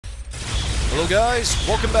Hello guys,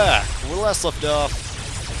 welcome back. Where we last left off,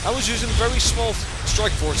 I was using very small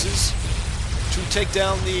strike forces to take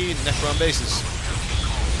down the Necron bases.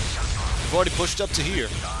 We've already pushed up to here.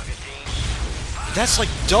 That's like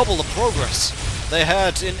double the progress they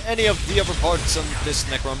had in any of the other parts on this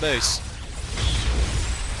Necron base.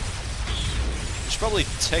 Should probably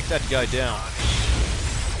take that guy down.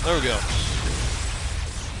 There we go.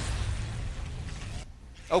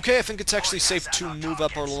 Okay, I think it's actually safe to move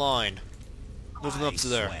up our line. Move them up to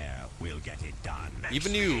there. We'll get it done.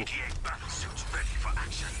 Even you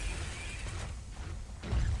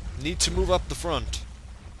need to move up the front.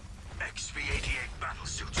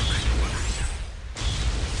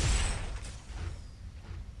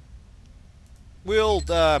 We'll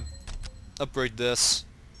upgrade this.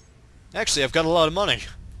 Actually, I've got a lot of money,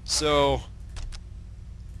 so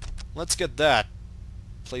let's get that.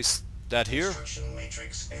 Place that here.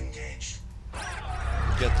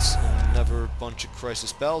 Get another bunch of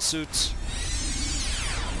crisis battle suits.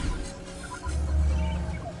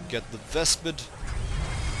 Get the Vespid.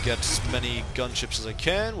 Get as many gunships as I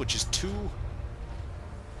can, which is 2.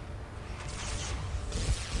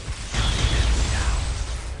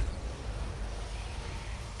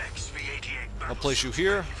 I'll place you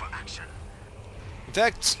here. In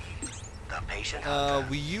fact,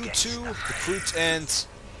 you two, the Crute, and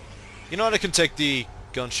you know what? I can take the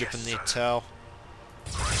gunship and the Tau.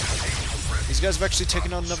 These guys have actually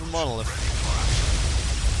taken out another monolith.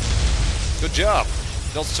 Good job.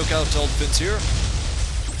 They also took out all the Finns here.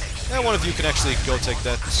 And one of you can actually go take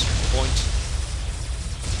that point.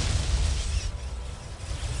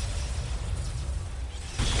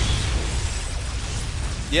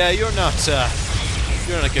 Yeah, you're not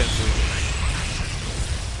getting through.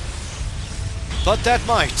 But that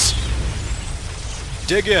might.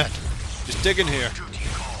 Dig in. Just dig in here.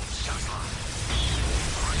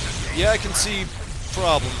 Yeah, I can see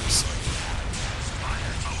problems.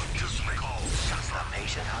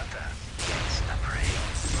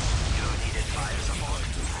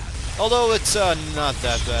 Although it's not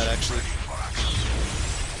that bad, actually.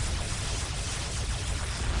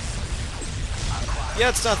 Yeah,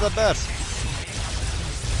 it's not that bad.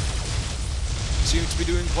 Seems to be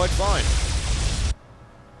doing quite fine.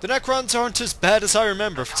 The Necrons aren't as bad as I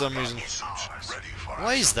remember for some reason.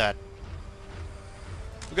 Why is that?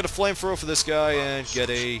 We'll get a flamethrower for this guy and get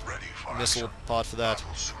a missile pod for that.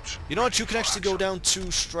 You know what? You can actually go down to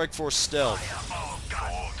Strike Force Stealth.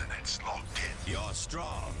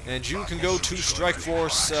 And you can go to Strike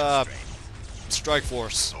Force, Strike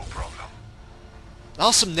Force.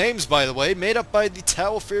 Awesome names, by the way, made up by the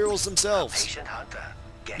Tau Ethereals themselves.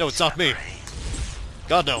 No, it's not me.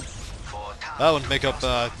 God, no. I wouldn't make up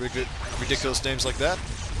ridiculous names like that.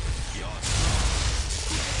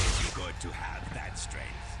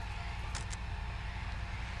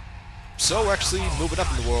 So, we're actually moving up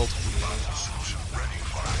in the world.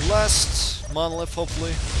 Last monolith,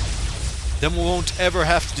 hopefully. Then we won't ever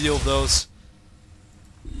have to deal with those.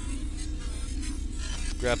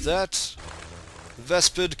 Grab that. The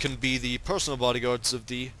Vespid can be the personal bodyguards of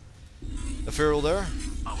the Ethereal there.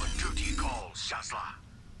 Our duty calls, Shazla.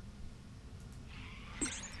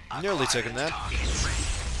 Nearly taken that.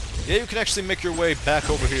 Yeah, you can actually make your way back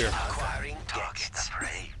over here.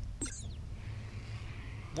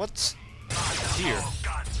 What's here?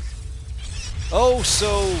 Oh, so...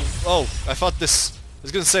 Oh, I thought this... I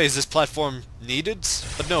was gonna say, is this platform needed?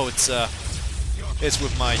 But no, it's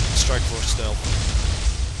with my Strike Force Stealth.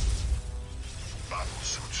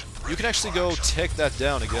 You can actually go take that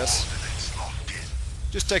down, I guess.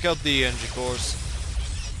 Just take out the engine cores.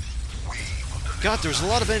 God, there's a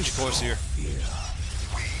lot of engine cores here.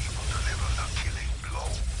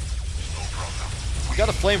 You got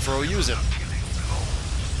a flamethrower, use it.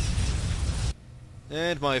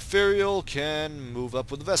 And my Ethereal can move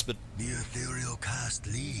up with the Vespid. The Ethereal cast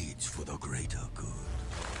leads for the greater good.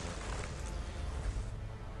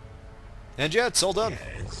 And yeah, it's all done.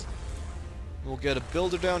 Yes. We'll get a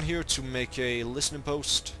builder down here to make a listening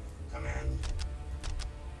post. Command.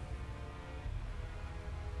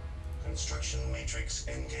 Construction matrix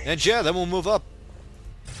engaged. And yeah, then we'll move up.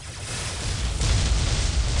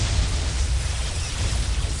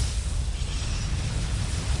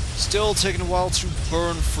 Still taking a while to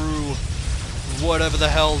burn through whatever the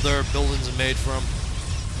hell their buildings are made from.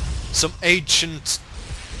 Some ancient,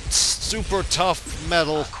 super tough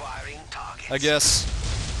metal, I guess.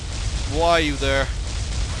 Why are you there?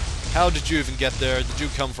 How did you even get there? Did you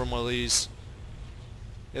come from one of these?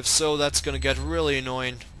 If so, that's gonna get really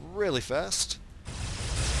annoying really fast.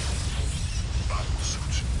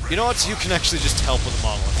 You know what? You can actually just help with the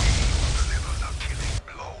monolith.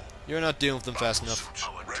 You're not dealing with them fast enough.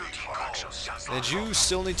 Our duty calls, Shazla. And you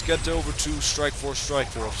still need to get over to Strike Force, Strike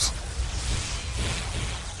Force.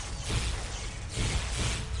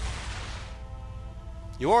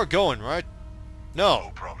 You are going, right? No.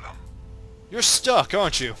 No problem. You're stuck,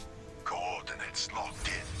 aren't you? Coordinates locked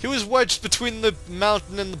in. He was wedged between the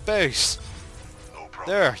mountain and the base. No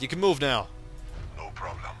problem. There, you can move now. No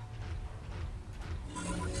problem.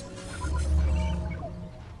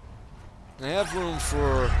 I have room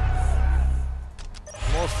for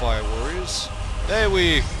more fire warriors. Hey,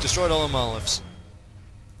 we destroyed all the monoliths.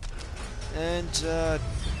 And,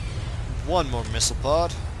 one more missile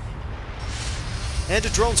pod. And a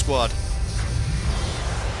drone squad.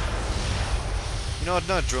 You know what,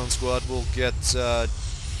 not a drone squad, we'll get, you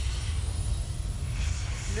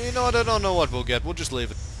know what, I don't know what we'll get, we'll just leave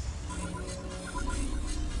it.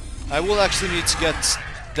 I will actually need to get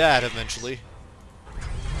that eventually.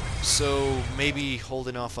 So, maybe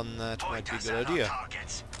holding off on that might be a good idea.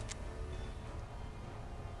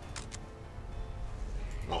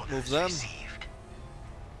 We'll move them.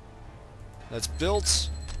 That's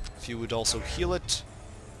built. If you would also heal it.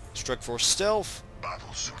 Strike Force Stealth.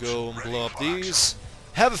 Go and blow up these.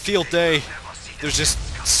 Have a field day. There's just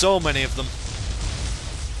so many of them.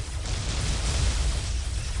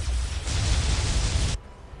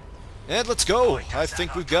 And let's go. I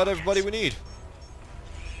think we've got everybody we need.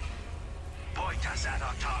 Point us at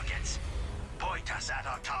our targets. Point us at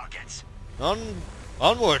our targets.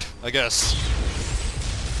 Onward, I guess.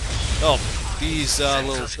 Oh, these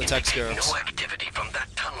little attack scarabs. No activity from that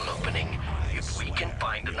tunnel opening. If we can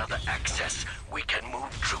find another access, we can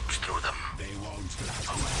move troops through them.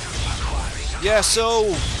 Yeah, so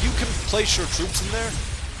you can place your troops in there,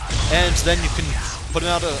 and then you can put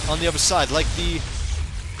them out on the other side. Like the,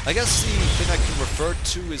 I guess the thing I can refer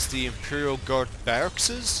to is the Imperial Guard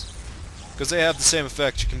barracks, because they have the same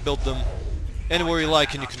effect. You can build them anywhere you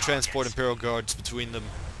like, and you can transport Imperial Guards between them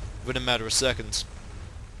within a matter of seconds.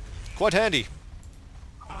 Quite handy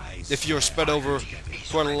if you're spread over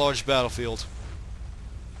quite a large battlefield.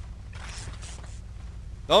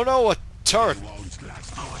 Oh no, a turret!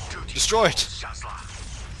 Destroy it!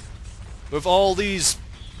 With all these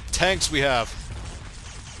tanks we have.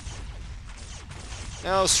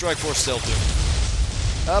 Now Strike Force Stealth do.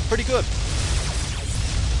 Pretty good.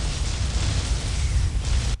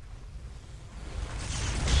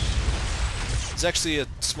 There's actually a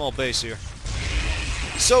small base here.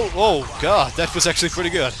 So, oh god, that was actually pretty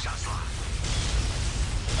good.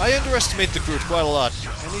 I underestimate the Groot quite a lot.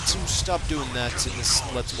 I need to stop doing that in this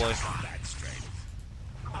Let's Play.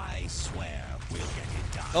 I swear we'll get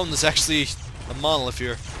it done. Oh, and there's actually a monolith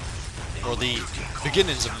here. Or the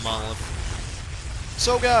beginnings of a monolith.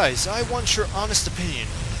 So guys, I want your honest opinion.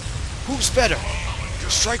 Who's better?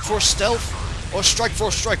 Strike Force Stealth or Strike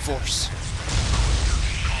Force Strike Force?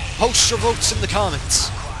 Post your votes in the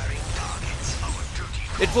comments.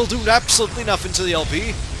 It will do absolutely nothing to the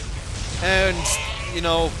LP. And, you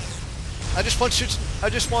know, I just want to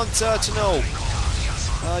know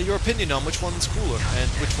your opinion on which one's cooler and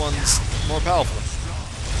which one's more powerful.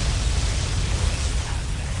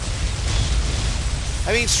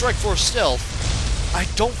 I mean, Strike Force Stealth, I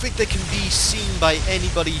don't think they can be seen by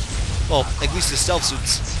anybody, well, at least the stealth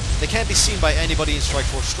suits. They can't be seen by anybody in Strike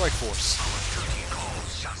Force Strike Force.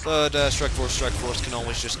 But Strike Force can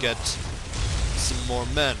always just get some more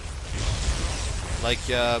men. Like,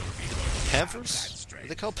 the Panthers? Are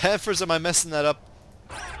they called Panthers? Am I messing that up?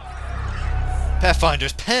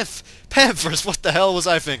 Pathfinders. Panthers! What the hell was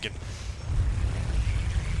I thinking?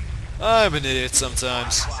 I'm an idiot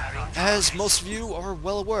sometimes, as most of you are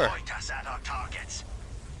well aware.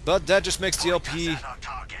 But that just makes the LP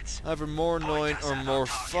either more annoying or more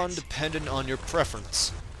fun, dependent on your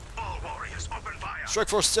preference. Strike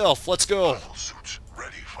Force Stealth, let's go!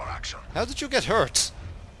 How did you get hurt?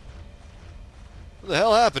 What the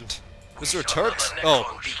hell happened? Was there a turret?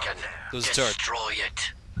 Oh, there was a turret. Destroy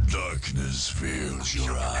it. Darkness veils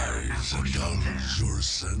your eyes and dulls your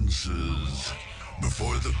senses.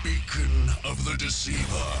 Before the beacon of the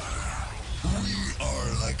deceiver, we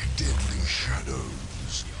are like deadly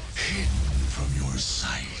shadows, hidden from your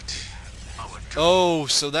sight. Oh,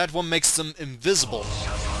 so that one makes them invisible.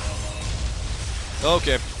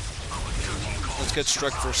 Okay. Let's get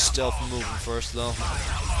Strike Force Stealth moving first, though.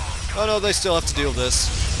 Oh no, they still have to deal with this.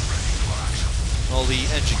 All the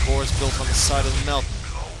engine cores built on the side of the mountain.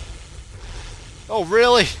 Oh,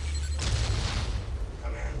 really?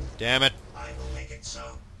 Damn it.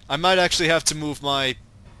 I might actually have to move my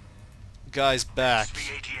guys back.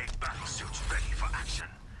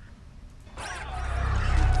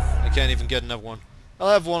 I can't even get another one. I'll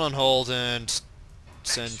have one on hold, and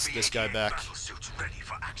send this guy back. Battlesuits ready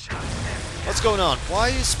for action. What's going on? Why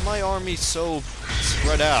is my army so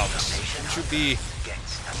spread out? Shouldn't you be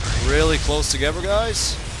Gets the prey. really close together,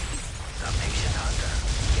 guys? The patient hunter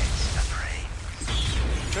gets the prey.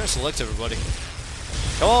 I'm trying to select everybody.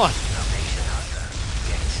 Come on! The patient hunter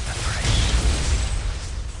gets the prey.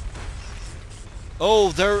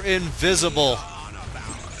 Oh, they're invisible.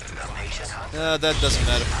 The patient hunter That doesn't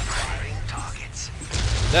matter. firing targets.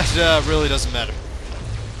 That really doesn't matter.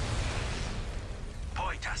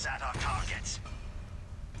 Point us at our targets.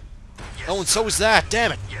 Yes, Oh, and so is that.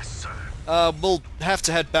 Damn it. yes, sir. We'll have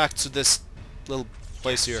to head back to this little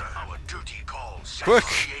place here. Sir, our duty calls. Quick!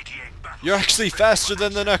 The 88 battle You're actually suits ready faster for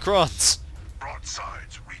than the action. Necrons.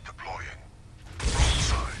 Broadsides redeploying.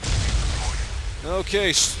 Broadsides redeploying. Okay,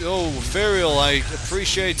 oh, Ferial, I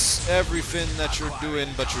appreciate everything that you're doing,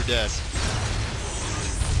 but you're dead.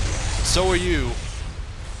 So are you.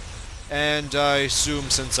 And I assume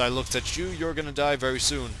since I looked at you, you're gonna die very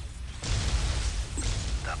soon.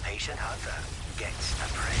 The patient hunter gets the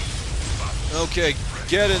prey. Okay,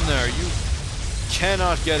 get in there. You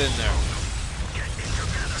cannot get in there.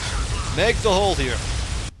 Make the hold here.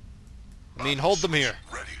 I mean, hold them here.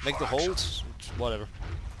 Make the hold? Whatever.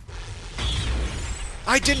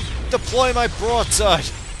 I didn't deploy my broadside!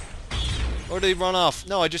 Or did he run off?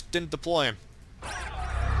 No, I just didn't deploy him.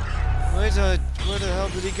 Where the hell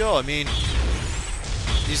did he go? I mean,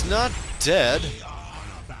 he's not dead.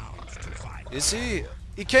 Is he?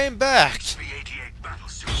 He came back! The 88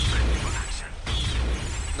 battleships ready for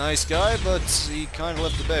action. Nice guy, but he kind of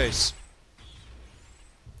left the base.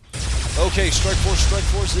 Okay, Strike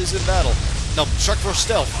Force is in battle. No, Strike Force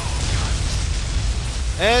stealth.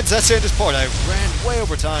 And that's the end of this part. I ran way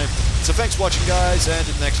over time. So thanks for watching, guys, and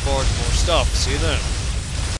in the next part, more stuff. See you then.